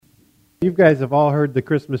You guys have all heard the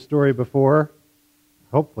Christmas story before,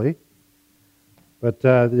 hopefully. But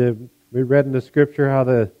we read in the scripture how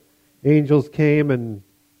the angels came and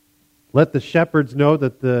let the shepherds know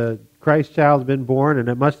that the Christ child had been born, and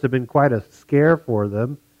it must have been quite a scare for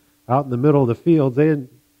them out in the middle of the fields. There's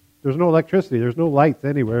no electricity. There's no lights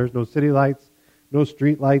anywhere. There's no city lights, no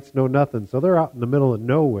street lights, no nothing. So they're out in the middle of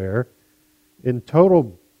nowhere in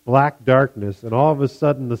total black darkness, and all of a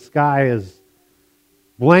sudden the sky is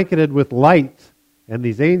blanketed with light, and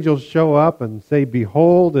these angels show up and say,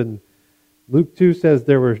 "Behold," and Luke 2 says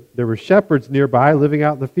there were shepherds nearby, living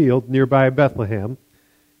out in the field nearby Bethlehem,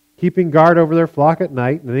 keeping guard over their flock at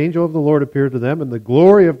night, and an angel of the Lord appeared to them, and the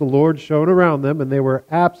glory of the Lord shone around them, and they were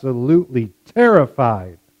absolutely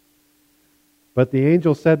terrified. But the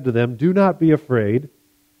angel said to them, "Do not be afraid.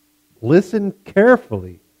 Listen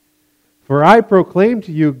carefully, for I proclaim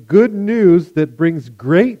to you good news that brings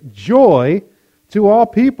great joy to all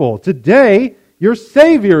people. Today, your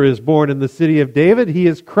Savior is born in the city of David. He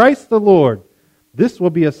is Christ the Lord. This will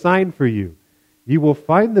be a sign for you. You will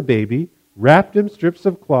find the baby wrapped in strips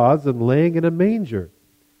of cloths and laying in a manger."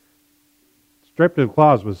 Strips of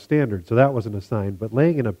cloths was standard, so that wasn't a sign. But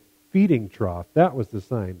laying in a feeding trough, that was the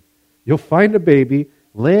sign. You'll find a baby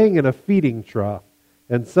laying in a feeding trough.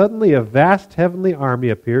 And suddenly a vast heavenly army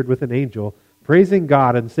appeared with an angel, praising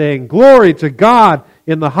God and saying, "Glory to God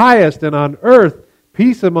in the highest, and on earth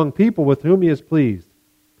peace among people with whom He is pleased."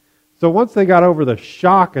 So once they got over the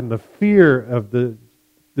shock and the fear of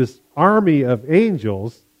this army of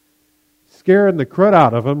angels scaring the crud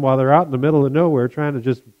out of them while they're out in the middle of nowhere trying to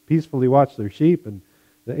just peacefully watch their sheep, and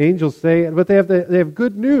the angels say, but they have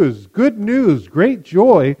good news, great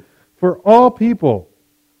joy for all people.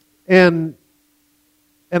 And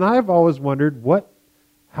I've always wondered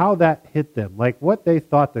how that hit them, like what they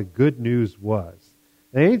thought the good news was.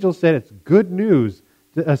 The angel said it's good news,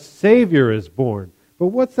 a Savior is born. But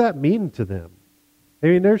what's that mean to them? I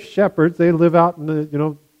mean, they're shepherds. They live out in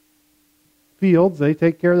the fields. They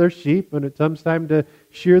take care of their sheep. When it comes time to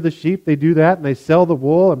shear the sheep, they do that, and they sell the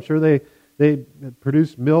wool. I'm sure they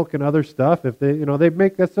produce milk and other stuff. If they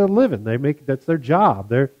make that's their living. That's their job.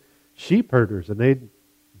 They're sheep herders, and they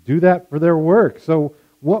do that for their work. So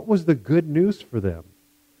what was the good news for them?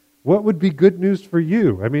 What would be good news for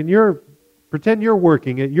you? I mean, pretend you're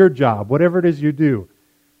working at your job, whatever it is you do.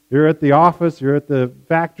 You're at the office, you're at the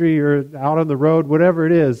factory, you're out on the road, whatever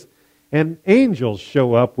it is, and angels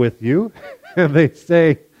show up with you, and they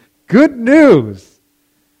say, "Good news!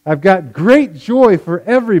 I've got great joy for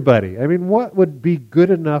everybody." I mean, what would be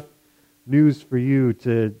good enough news for you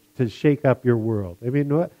to shake up your world? I mean,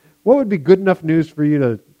 what would be good enough news for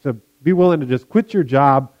you to be willing to just quit your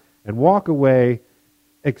job and walk away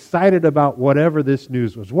excited about whatever this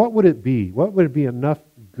news was? What would it be? What would be enough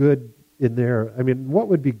good in there? I mean, what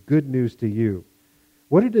would be good news to you?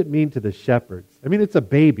 What did it mean to the shepherds? I mean, it's a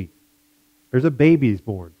baby. There's a baby's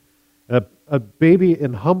born. A baby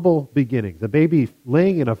in humble beginnings. A baby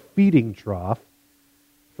laying in a feeding trough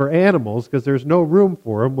for animals because there's no room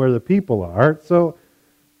for them where the people are. So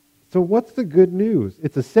what's the good news?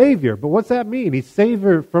 It's a Savior, but what's that mean? He's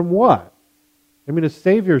Savior from what? I mean, a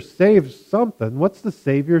Savior saves something. What's the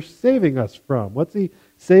Savior saving us from? What's He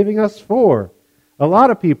saving us for? A lot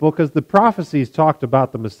of people, because the prophecies talked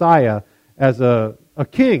about the Messiah as a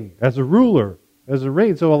king, as a ruler, as a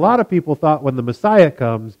reign. So a lot of people thought when the Messiah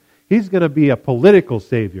comes, He's going to be a political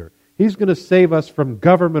Savior. He's going to save us from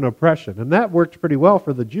government oppression. And that worked pretty well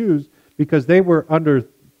for the Jews because they were under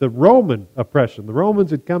the Roman oppression. The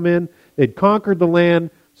Romans had come in, they'd conquered the land,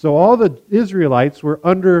 so all the Israelites were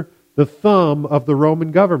under the thumb of the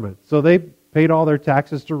Roman government. So they paid all their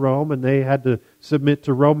taxes to Rome, and they had to submit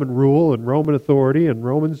to Roman rule and Roman authority and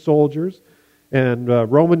Roman soldiers and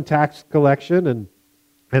Roman tax collection.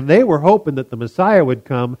 And they were hoping that the Messiah would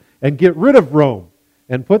come and get rid of Rome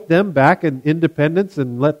and put them back in independence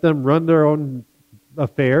and let them run their own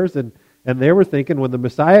affairs. And they were thinking when the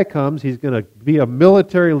Messiah comes, He's going to be a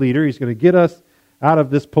military leader. He's going to get us out of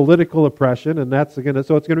this political oppression, and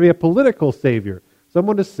so it's going to be a political Savior.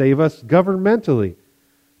 Someone to save us governmentally.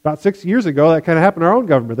 About 6 years ago, that kind of happened in our own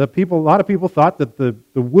government. A lot of people thought that the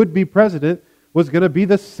would-be president was going to be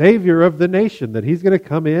the savior of the nation, that he's going to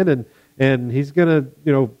come in and he's going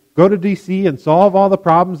to go to D.C. and solve all the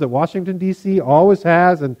problems that Washington, D.C. always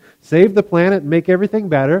has and save the planet and make everything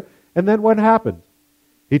better. And then what happened?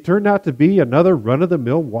 He turned out to be another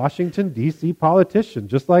run-of-the-mill Washington, D.C. politician,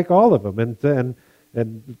 just like all of them.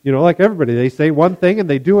 And like everybody, they say one thing and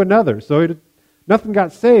they do another. So nothing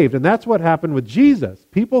got saved. And that's what happened with Jesus.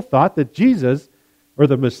 People thought that Jesus, or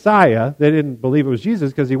the Messiah, they didn't believe it was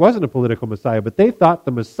Jesus because He wasn't a political Messiah, but they thought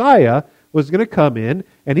the Messiah was going to come in,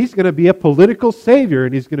 and he's going to be a political savior,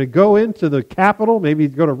 and he's going to go into the capital, maybe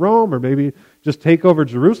go to Rome, or maybe just take over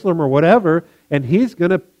Jerusalem or whatever, and he's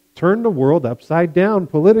going to turn the world upside down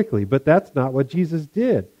politically. But that's not what Jesus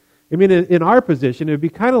did. I mean, in our position, it would be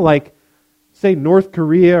kind of like, say, North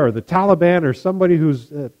Korea or the Taliban or somebody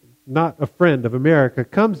who's not a friend of America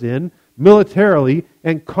comes in militarily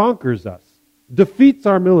and conquers us, defeats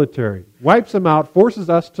our military, wipes them out, forces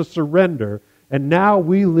us to surrender, and now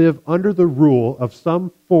we live under the rule of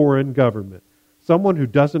some foreign government, someone who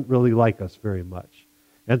doesn't really like us very much.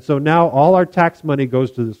 And so now all our tax money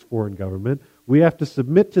goes to this foreign government. We have to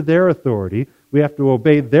submit to their authority. We have to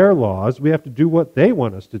obey their laws. We have to do what they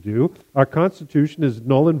want us to do. Our Constitution is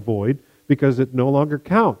null and void because it no longer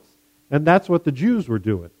counts. And that's what the Jews were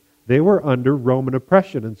doing. They were under Roman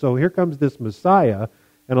oppression. And so here comes this Messiah,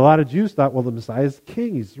 and a lot of Jews thought, well, the Messiah is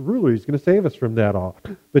king, he's the ruler, he's going to save us from that all.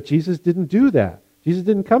 But Jesus didn't do that. Jesus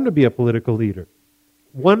didn't come to be a political leader.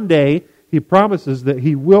 One day, he promises that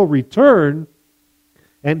he will return,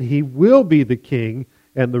 and he will be the king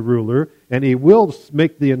and the ruler, and he will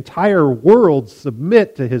make the entire world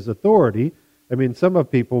submit to his authority. I mean, some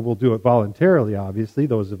of people will do it voluntarily, obviously,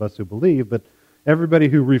 those of us who believe, but everybody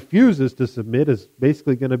who refuses to submit is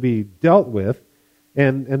basically going to be dealt with,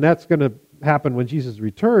 and that's going to happen when Jesus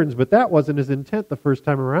returns, but that wasn't his intent the first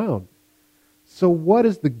time around. So what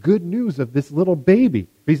is the good news of this little baby?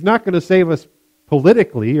 If he's not going to save us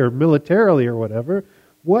politically or militarily or whatever,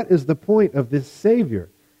 what is the point of this Savior?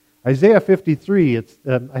 Isaiah 53,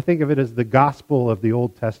 I think of it as the gospel of the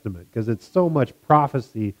Old Testament, because it's so much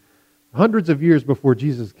prophecy hundreds of years before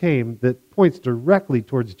Jesus came that points directly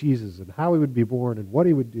towards Jesus and how he would be born and what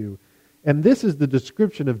he would do. And this is the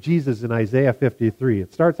description of Jesus in Isaiah 53.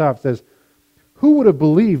 It starts off, it says, "Who would have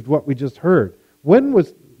believed what we just heard? When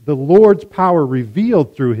was the Lord's power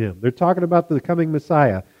revealed through him?" They're talking about the coming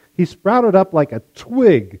Messiah. "He sprouted up like a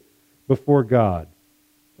twig before God,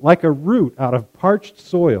 like a root out of parched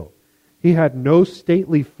soil. He had no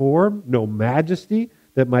stately form, no majesty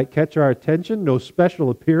that might catch our attention, no special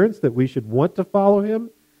appearance that we should want to follow him."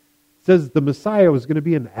 It says the Messiah was going to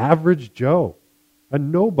be an average Joe, a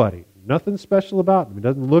nobody, nothing special about him. He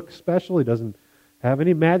doesn't look special, he doesn't have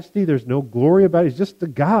any majesty, there's no glory about it, he's just a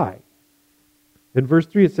guy. In verse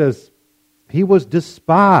 3 it says, "He was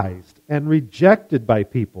despised and rejected by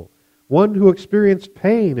people, one who experienced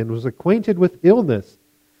pain and was acquainted with illness.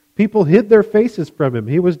 People hid their faces from him.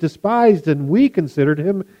 He was despised, and we considered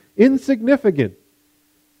him insignificant.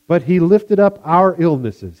 But he lifted up our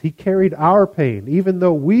illnesses. He carried our pain, even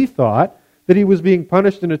though we thought that he was being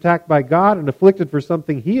punished and attacked by God and afflicted for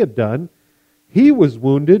something he had done. He was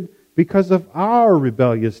wounded because of our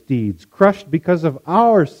rebellious deeds, crushed because of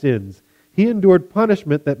our sins. He endured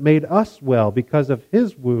punishment that made us well. Because of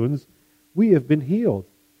his wounds, we have been healed.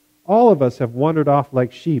 All of us have wandered off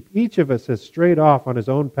like sheep. Each of us has strayed off on his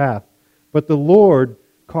own path. But the Lord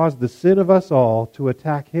caused the sin of us all to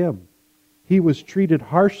attack him. He was treated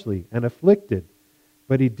harshly and afflicted,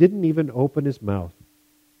 but he didn't even open his mouth.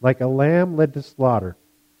 Like a lamb led to slaughter,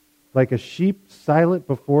 like a sheep silent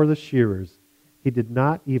before the shearers, he did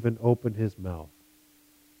not even open his mouth."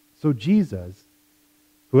 So Jesus,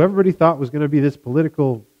 who everybody thought was going to be this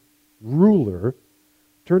political ruler,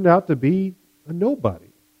 turned out to be a nobody.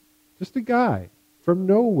 Just a guy from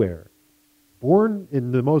nowhere, born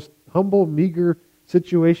in the most humble, meager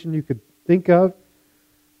situation you could think of,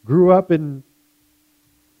 grew up in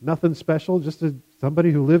nothing special, just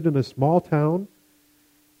somebody who lived in a small town,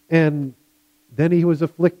 and then he was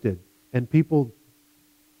afflicted, and people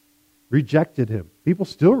rejected him. People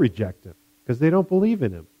still reject him because they don't believe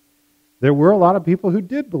in him. There were a lot of people who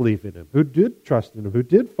did believe in him, who did trust in him, who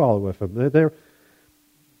did follow with him.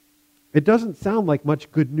 It doesn't sound like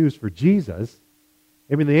much good news for Jesus.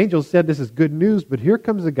 I mean, the angels said this is good news, but here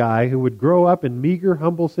comes a guy who would grow up in meager,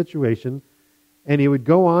 humble situation, and he would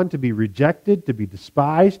go on to be rejected, to be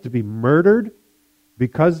despised, to be murdered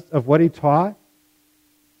because of what he taught.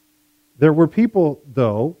 There were people,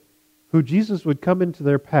 though, who Jesus would come into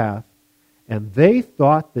their path, and they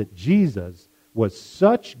thought that Jesus was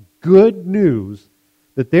such good news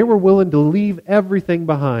that they were willing to leave everything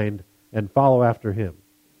behind and follow after him.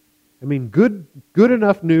 I mean, good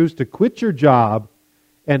enough news to quit your job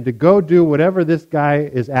and to go do whatever this guy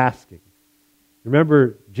is asking.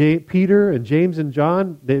 Remember Peter and James and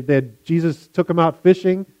John? Jesus took them out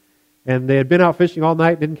fishing, and they had been out fishing all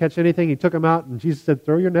night, didn't catch anything. He took them out, and Jesus said,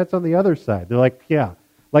 "Throw your nets on the other side." They're like, "Yeah,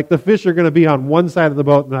 like the fish are going to be on one side of the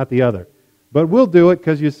boat, not the other. But we'll do it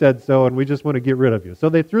because you said so, and we just want to get rid of you." So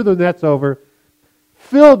they threw the nets over,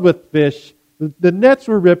 filled with fish. The nets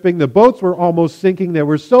were ripping. The boats were almost sinking. They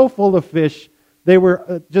were so full of fish. They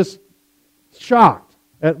were just shocked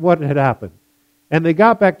at what had happened. And they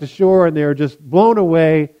got back to shore and they were just blown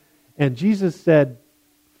away. And Jesus said,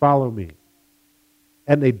 "Follow me."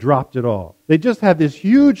 And they dropped it all. They just had this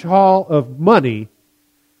huge haul of money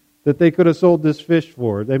that they could have sold this fish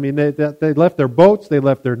for. I mean, they left their boats, they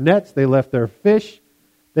left their nets, they left their fish.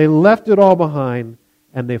 They left it all behind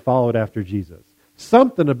and they followed after Jesus.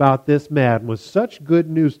 Something about this man was such good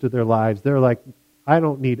news to their lives. They're like, "I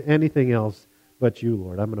don't need anything else but you,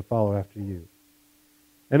 Lord. I'm going to follow after you."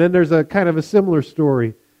 And then there's a kind of a similar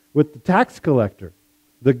story with the tax collector,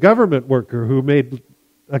 the government worker who made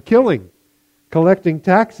a killing collecting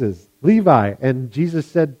taxes, Levi. And Jesus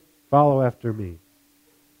said, "Follow after me."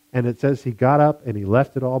 And it says he got up and he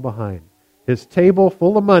left it all behind. His table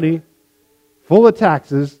full of money, full of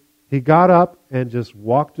taxes, he got up and just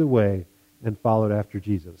walked away and followed after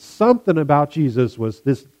Jesus. Something about Jesus was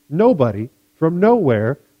this nobody from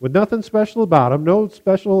nowhere with nothing special about him, no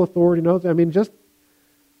special authority, just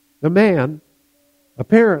the man,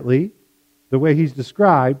 apparently, the way he's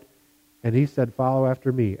described, and he said, "Follow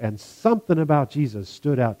after me." And something about Jesus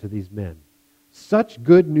stood out to these men. Such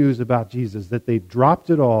good news about Jesus that they dropped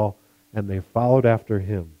it all and they followed after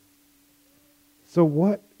him. So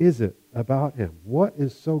what is it about him? What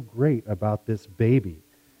is so great about this baby?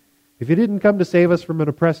 If he didn't come to save us from an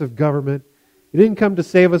oppressive government, he didn't come to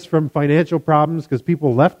save us from financial problems because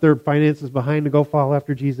people left their finances behind to go follow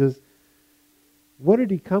after Jesus, what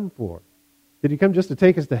did he come for? Did he come just to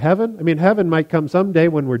take us to heaven? I mean, heaven might come someday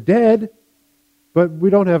when we're dead, but we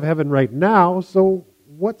don't have heaven right now, so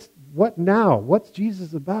what now? What's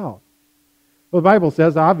Jesus about? Well, the Bible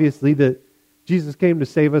says, obviously, that Jesus came to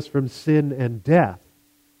save us from sin and death.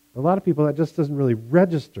 A lot of people, that just doesn't really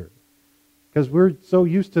register because we're so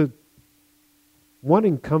used to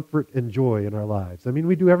wanting comfort and joy in our lives. I mean,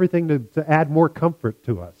 we do everything to add more comfort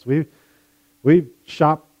to us. We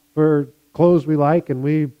shop for clothes we like, and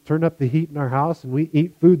we turn up the heat in our house, and we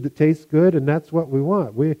eat food that tastes good, and that's what we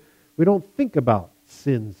want. We don't think about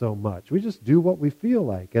sin so much. We just do what we feel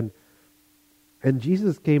like. And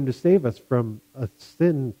Jesus came to save us from a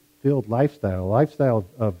sin-filled lifestyle, a lifestyle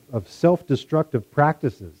of self-destructive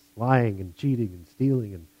practices, lying and cheating and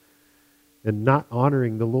stealing and not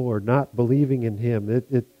honoring the Lord, not believing in Him.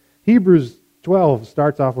 Hebrews 12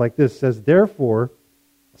 starts off like this, says, "Therefore,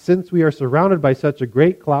 since we are surrounded by such a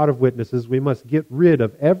great cloud of witnesses, we must get rid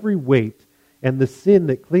of every weight and the sin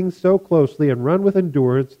that clings so closely and run with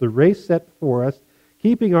endurance the race set before us,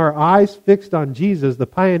 keeping our eyes fixed on Jesus, the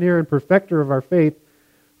pioneer and perfecter of our faith.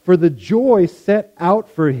 For the joy set out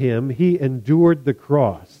for him, he endured the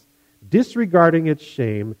cross, disregarding its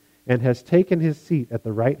shame, and has taken his seat at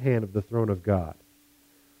the right hand of the throne of God."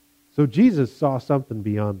 So Jesus saw something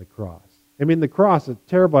beyond the cross. I mean, the cross is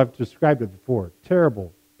terrible. I've described it before.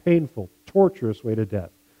 Terrible, painful, torturous way to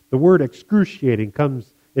death. The word excruciating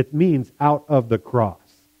it means out of the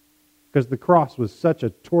cross. Because the cross was such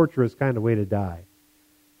a torturous kind of way to die.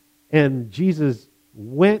 And Jesus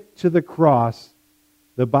went to the cross,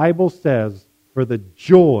 the Bible says, for the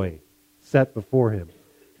joy set before him.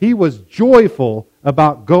 He was joyful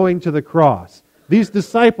about going to the cross. These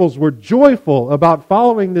disciples were joyful about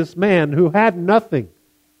following this man who had nothing,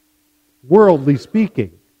 worldly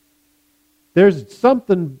speaking. There's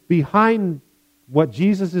something behind what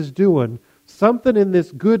Jesus is doing, something in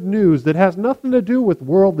this good news that has nothing to do with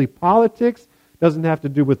worldly politics, doesn't have to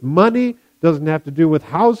do with money, doesn't have to do with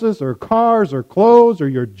houses or cars or clothes or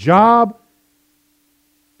your job.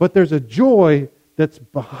 But there's a joy that's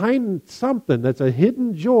behind something, that's a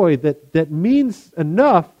hidden joy that means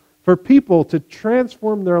enough for people to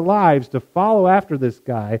transform their lives, to follow after this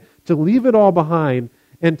guy, to leave it all behind,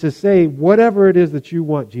 and to say, whatever it is that you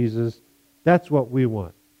want, Jesus, that's what we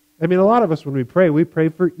want. I mean, a lot of us, when we pray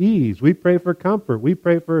for ease. We pray for comfort. We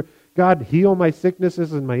pray for, God, heal my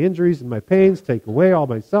sicknesses and my injuries and my pains. Take away all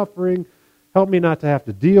my suffering. Help me not to have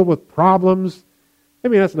to deal with problems. I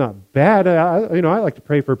mean, that's not bad. I like to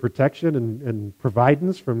pray for protection and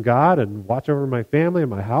providence from God and watch over my family and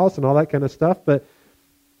my house and all that kind of stuff. But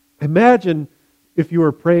imagine if you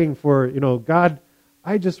were praying for, God,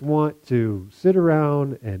 I just want to sit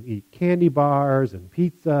around and eat candy bars and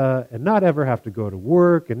pizza and not ever have to go to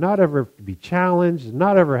work and not ever be challenged and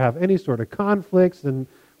not ever have any sort of conflicts. And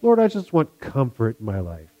Lord, I just want comfort in my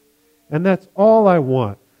life. And that's all I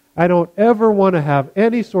want. I don't ever want to have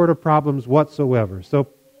any sort of problems whatsoever. So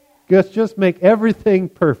just make everything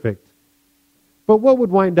perfect. But what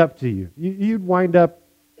would wind up to you? You'd wind up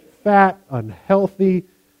fat, unhealthy.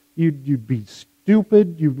 You'd be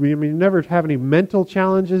stupid. You'd never have any mental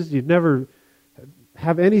challenges. You'd never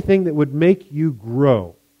have anything that would make you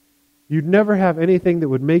grow. You'd never have anything that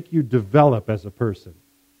would make you develop as a person.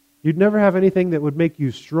 You'd never have anything that would make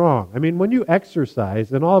you strong. I mean, when you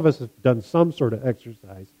exercise, and all of us have done some sort of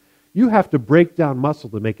exercise, you have to break down muscle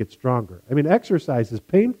to make it stronger. I mean, exercise is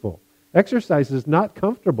painful. Exercise is not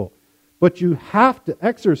comfortable. But you have to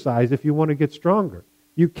exercise if you want to get stronger.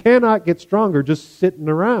 You cannot get stronger just sitting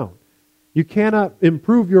around. You cannot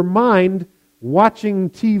improve your mind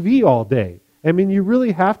watching TV all day. I mean, you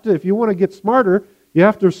really have to, if you want to get smarter, you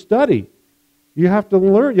have to study. You have to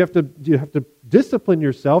learn. You have to discipline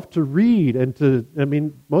yourself to read and to, I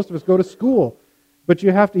mean, most of us go to school. But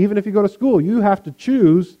you have to, even if you go to school, you have to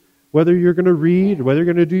choose whether you're going to read, whether you're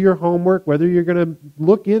going to do your homework, whether you're going to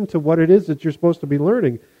look into what it is that you're supposed to be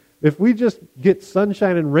learning. If we just get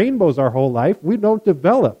sunshine and rainbows our whole life, we don't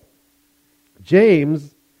develop.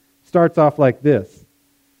 James starts off like this.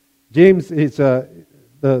 James is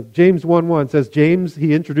James 1:1 says, James,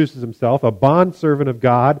 he introduces himself, a bondservant of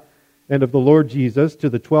God and of the Lord Jesus, to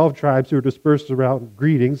the 12 tribes who are dispersed around,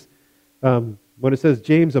 greetings. When it says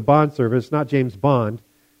James, a bondservant, it's not James Bond.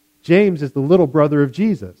 James is the little brother of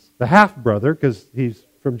Jesus, the half-brother, because he's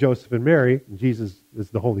from Joseph and Mary, and Jesus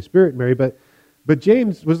is the Holy Spirit and Mary, but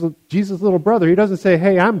James was Jesus' little brother. He doesn't say,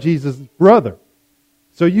 hey, I'm Jesus' brother,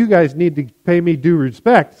 so you guys need to pay me due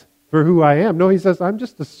respect for who I am. No, he says, I'm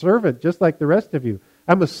just a servant, just like the rest of you.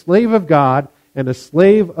 I'm a slave of God and a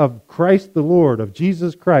slave of Christ the Lord, of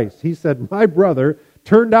Jesus Christ. He said, my brother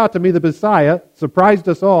turned out to be the Messiah, surprised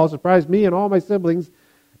us all, surprised me and all my siblings,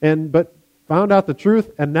 but found out the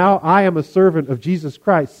truth, and now I am a servant of Jesus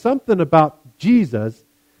Christ. Something about Jesus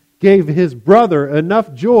gave his brother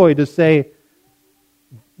enough joy to say,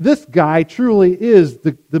 this guy truly is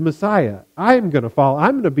the Messiah. I'm going to follow.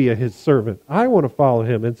 I'm going to be his servant. I want to follow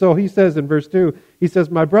him. And so he says in verse 2, he says,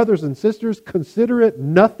 my brothers and sisters, consider it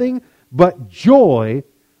nothing but joy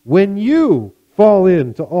when you fall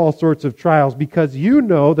into all sorts of trials, because you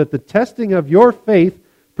know that the testing of your faith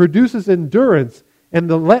produces endurance, and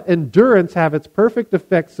let endurance have its perfect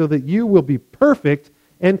effect, so that you will be perfect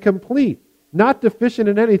and complete, not deficient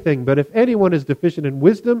in anything. But if anyone is deficient in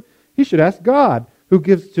wisdom, he should ask God, who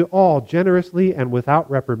gives to all generously and without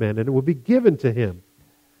reprimand, and it will be given to him.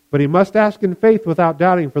 But he must ask in faith without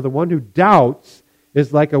doubting, for the one who doubts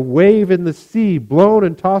is like a wave in the sea, blown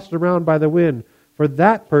and tossed around by the wind. For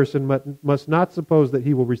that person must not suppose that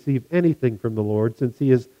he will receive anything from the Lord, since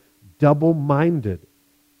he is double-minded.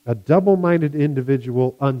 A double-minded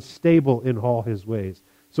individual, unstable in all his ways.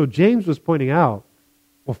 So James was pointing out,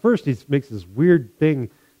 well, first he makes this weird thing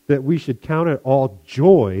that we should count it all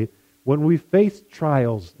joy when we face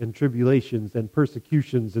trials and tribulations and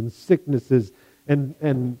persecutions and sicknesses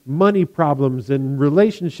and money problems and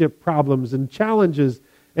relationship problems and challenges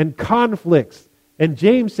and conflicts. And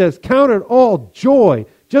James says, count it all joy,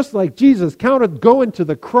 just like Jesus counted going to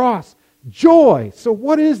the cross joy. So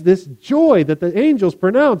what is this joy that the angels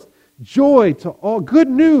pronounced? Joy to all, good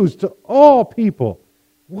news to all people.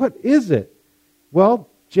 What is it? Well,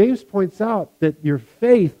 James points out that your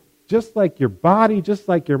faith, just like your body, just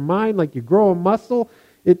like your mind, like you grow a muscle,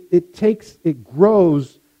 it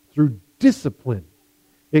grows through discipline.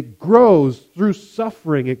 It grows through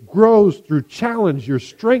suffering. It grows through challenge. You're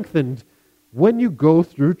strengthened when you go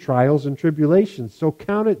through trials and tribulations. So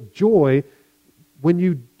count it joy when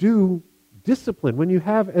you do discipline, when you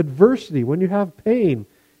have adversity, when you have pain.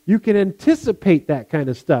 You can anticipate that kind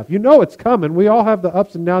of stuff. You know it's coming. We all have the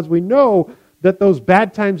ups and downs. We know that those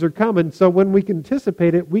bad times are coming. So when we can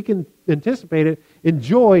anticipate it in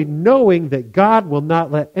joy, knowing that God will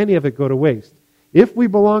not let any of it go to waste. If we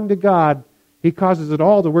belong to God, He causes it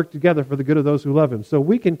all to work together for the good of those who love Him. So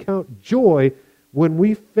we can count joy when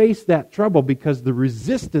we face that trouble, because the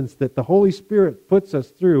resistance that the Holy Spirit puts us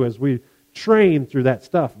through as we train through that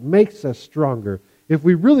stuff makes us stronger. If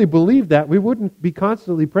we really believe that, we wouldn't be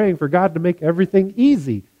constantly praying for God to make everything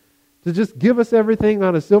easy, to just give us everything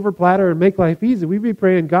on a silver platter and make life easy. We'd be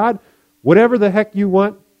praying, God, whatever the heck you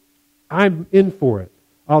want, I'm in for it.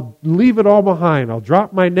 I'll leave it all behind. I'll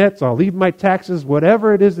drop my nets. I'll leave my taxes.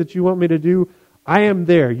 Whatever it is that you want me to do, I am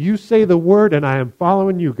there. You say the word and I am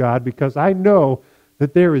following you, God, because I know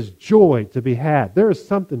that there is joy to be had. There is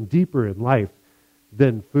something deeper in life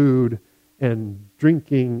than food and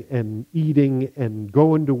drinking and eating and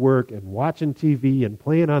going to work and watching TV and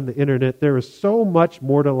playing on the internet. There is so much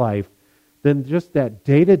more to life than just that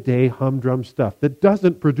day-to-day humdrum stuff that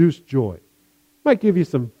doesn't produce joy. Might give you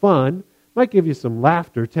some fun, might give you some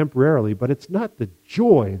laughter temporarily, but it's not the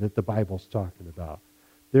joy that the Bible's talking about.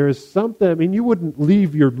 There is something, I mean, you wouldn't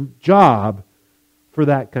leave your job for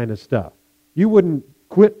that kind of stuff. You wouldn't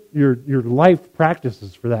quit your life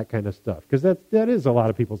practices for that kind of stuff, because that is a lot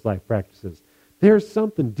of people's life practices. There's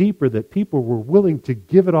something deeper that people were willing to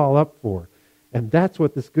give it all up for. And that's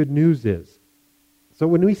what this good news is. So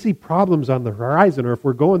when we see problems on the horizon, or if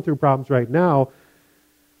we're going through problems right now,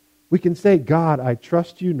 we can say, God, I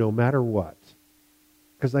trust you no matter what,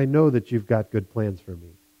 because I know that you've got good plans for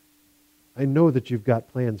me. I know that you've got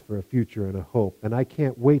plans for a future and a hope, and I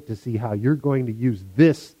can't wait to see how you're going to use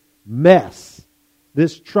this mess,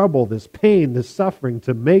 this trouble, this pain, this suffering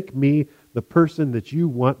to make me the person that you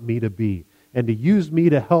want me to be, and to use me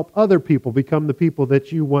to help other people become the people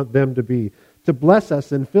that you want them to be, to bless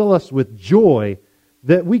us and fill us with joy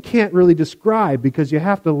that we can't really describe because you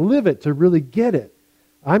have to live it to really get it.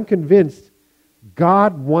 I'm convinced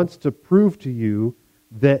God wants to prove to you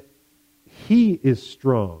that He is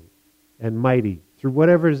strong and mighty through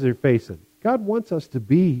whatever it is they're facing. God wants us to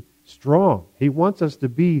be strong. He wants us to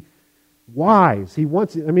be wise. He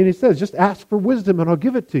says, just ask for wisdom and I'll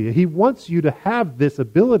give it to you. He wants you to have this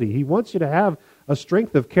ability. He wants you to have a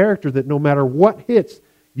strength of character that no matter what hits,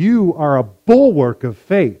 you are a bulwark of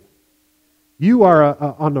faith. You are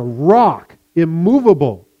on a rock,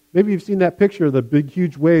 immovable. Maybe you've seen that picture of the big,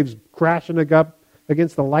 huge waves crashing up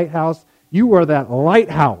against the lighthouse. You are that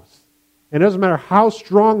lighthouse. And it doesn't matter how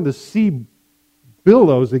strong the sea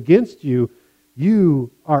billows against you,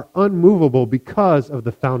 you are unmovable because of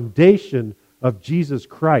the foundation of Jesus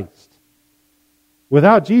Christ.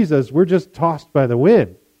 Without Jesus, we're just tossed by the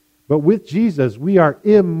wind. But with Jesus, we are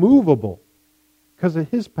immovable because of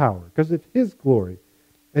His power, because of His glory.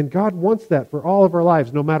 And God wants that for all of our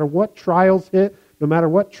lives, no matter what trials hit, no matter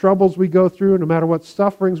what troubles we go through, no matter what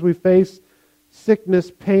sufferings we face, sickness,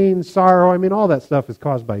 pain, sorrow, all that stuff is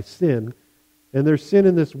caused by sin. And there's sin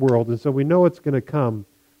in this world, and so we know it's going to come.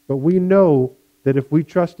 But we know that if we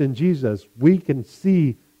trust in Jesus, we can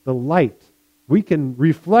see the light. We can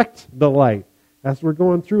reflect the light as we're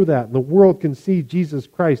going through that. And the world can see Jesus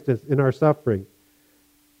Christ in our suffering.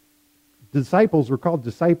 Disciples were called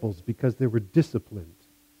disciples because they were disciplined.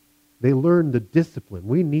 They learned the discipline.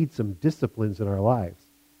 We need some disciplines in our lives.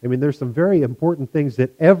 There's some very important things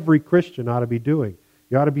that every Christian ought to be doing.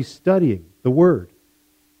 You ought to be studying the Word.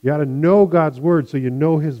 You ought to know God's Word so you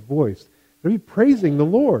know His voice. You ought to be praising the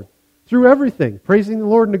Lord through everything. Praising the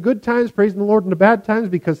Lord in the good times, praising the Lord in the bad times,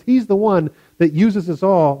 because He's the one that uses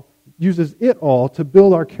it all to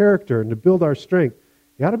build our character and to build our strength.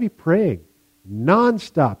 You ought to be praying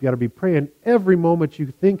nonstop. You ought to be praying every moment you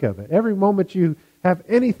think of it. Every moment you have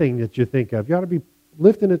anything that you think of, you ought to be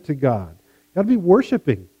lifting it to God. You ought to be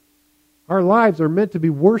worshiping. Our lives are meant to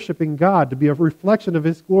be worshiping God, to be a reflection of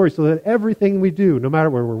His glory, so that everything we do, no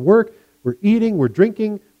matter where we work, we're eating, we're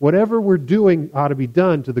drinking, whatever we're doing ought to be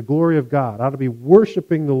done to the glory of God, ought to be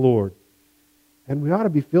worshiping the Lord. And we ought to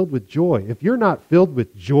be filled with joy. If you're not filled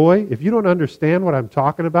with joy, if you don't understand what I'm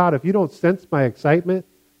talking about, if you don't sense my excitement,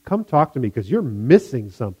 come talk to me, because you're missing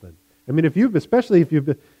something.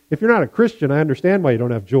 If you're not a Christian, I understand why you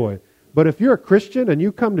don't have joy. But if you're a Christian and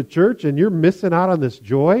you come to church and you're missing out on this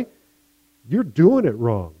joy, you're doing it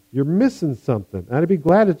wrong. You're missing something. I'd be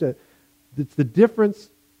glad it's the difference.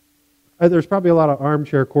 There's probably a lot of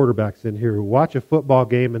armchair quarterbacks in here who watch a football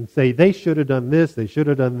game and say, they should have done this, they should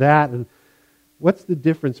have done that. And what's the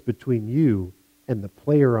difference between you and the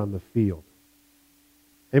player on the field?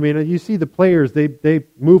 You see the players, they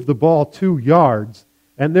move the ball 2 yards,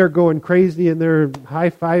 and they're going crazy, and they're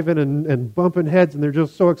high-fiving and bumping heads, and they're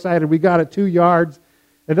just so excited. We got it 2 yards.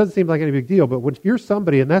 It doesn't seem like any big deal, but if you're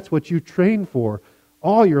somebody, and that's what you train for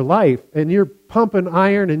all your life, and you're pumping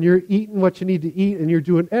iron, and you're eating what you need to eat, and you're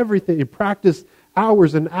doing everything, you practice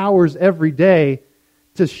hours and hours every day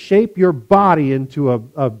to shape your body into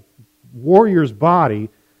a warrior's body.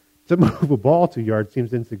 To move a ball 2 yards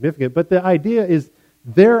seems insignificant, but the idea is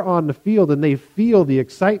they're on the field, and they feel the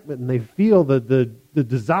excitement, and they feel the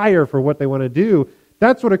desire for what they want to do.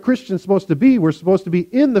 That's what a Christian's supposed to be. We're supposed to be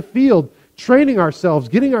in the field, training ourselves,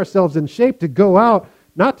 getting ourselves in shape to go out,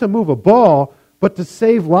 not to move a ball, but to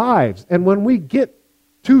save lives. And when we get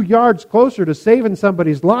 2 yards closer to saving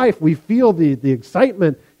somebody's life, we feel the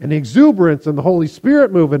excitement and the exuberance and the Holy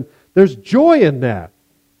Spirit moving. There's joy in that.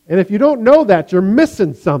 And if you don't know that, you're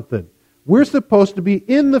missing something. We're supposed to be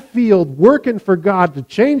in the field working for God to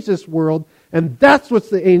change this world, and that's what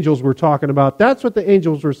the angels were talking about. That's what the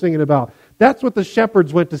angels were singing about. That's what the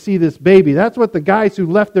shepherds went to see this baby. That's what the guys who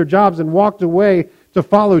left their jobs and walked away to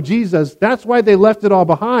follow Jesus, that's why they left it all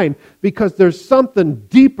behind, because there's something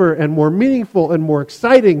deeper and more meaningful and more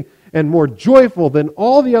exciting and more joyful than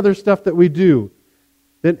all the other stuff that we do,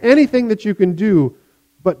 than anything that you can do.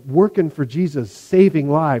 But working for Jesus, saving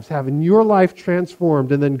lives, having your life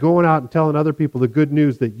transformed, and then going out and telling other people the good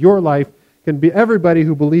news that your life can be, everybody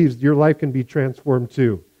who believes your life can be transformed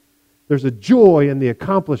too. There's a joy in the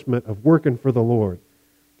accomplishment of working for the Lord.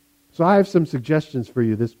 So I have some suggestions for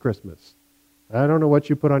you this Christmas. I don't know what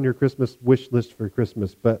you put on your Christmas wish list for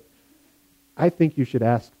Christmas, but I think you should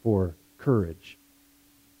ask for courage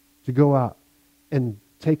to go out and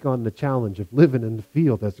take on the challenge of living in the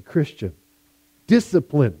field as a Christian.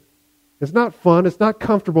 Discipline. It's not fun, it's not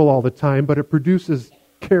comfortable all the time, but it produces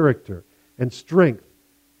character and strength.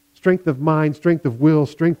 Strength of mind, strength of will,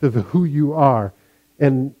 strength of who you are.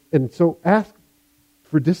 And so ask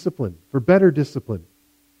for discipline, for better discipline,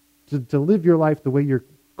 to live your life the way you're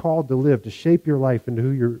called to live, to shape your life into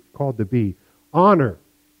who you're called to be. Honor.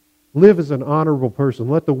 Live as an honorable person.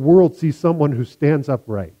 Let the world see someone who stands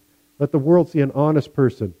upright. Let the world see an honest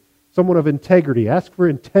person, someone of integrity. Ask for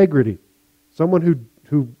integrity. Someone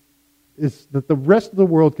who is that the rest of the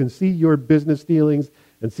world can see your business dealings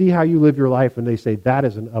and see how you live your life, and they say, that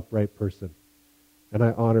is an upright person. And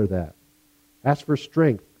I honor that. Ask for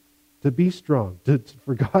strength, to be strong,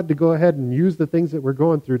 for God to go ahead and use the things that we're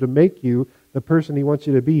going through to make you the person He wants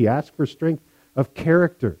you to be. Ask for strength of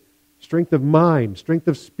character, strength of mind, strength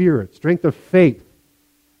of spirit, strength of faith.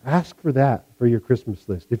 Ask for that for your Christmas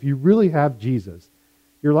list. If you really have Jesus,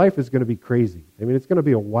 your life is going to be crazy. I mean, it's going to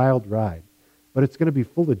be a wild ride, but it's going to be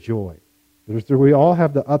full of joy. We all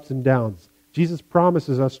have the ups and downs. Jesus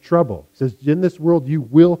promises us trouble. He says, in this world you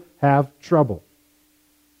will have trouble.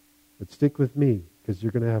 But stick with me, because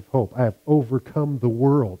you're going to have hope. I have overcome the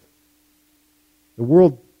world. The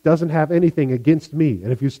world doesn't have anything against me.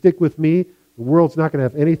 And if you stick with me, the world's not going to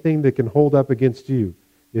have anything that can hold up against you.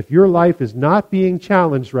 If your life is not being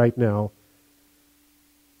challenged right now,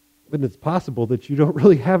 then it's possible that you don't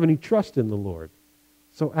really have any trust in the Lord.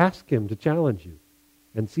 So ask Him to challenge you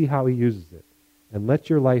and see how He uses it. And let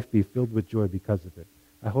your life be filled with joy because of it.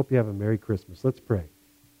 I hope you have a Merry Christmas. Let's pray.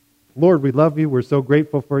 Lord, we love you. We're so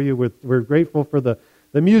grateful for you. We're grateful for the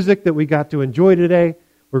music that we got to enjoy today.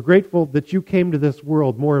 We're grateful that you came to this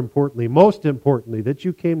world, most importantly, that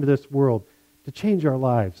you came to this world to change our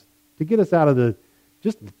lives, to get us out of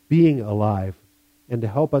just being alive, and to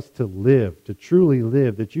help us to live, to truly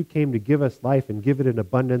live, that you came to give us life and give it in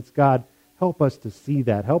abundance. God, help us to see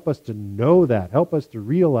that. Help us to know that. Help us to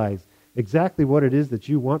realize exactly what it is that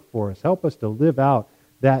you want for us. Help us to live out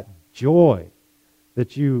that joy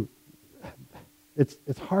that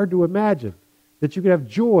it's hard to imagine that you could have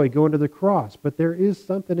joy going to the cross, but there is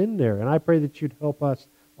something in there, and I pray that you'd help us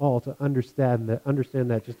all to understand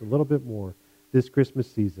that just a little bit more this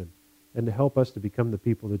Christmas season, and to help us to become the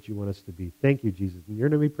people that you want us to be. Thank you, Jesus. In your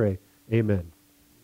name we pray. Amen.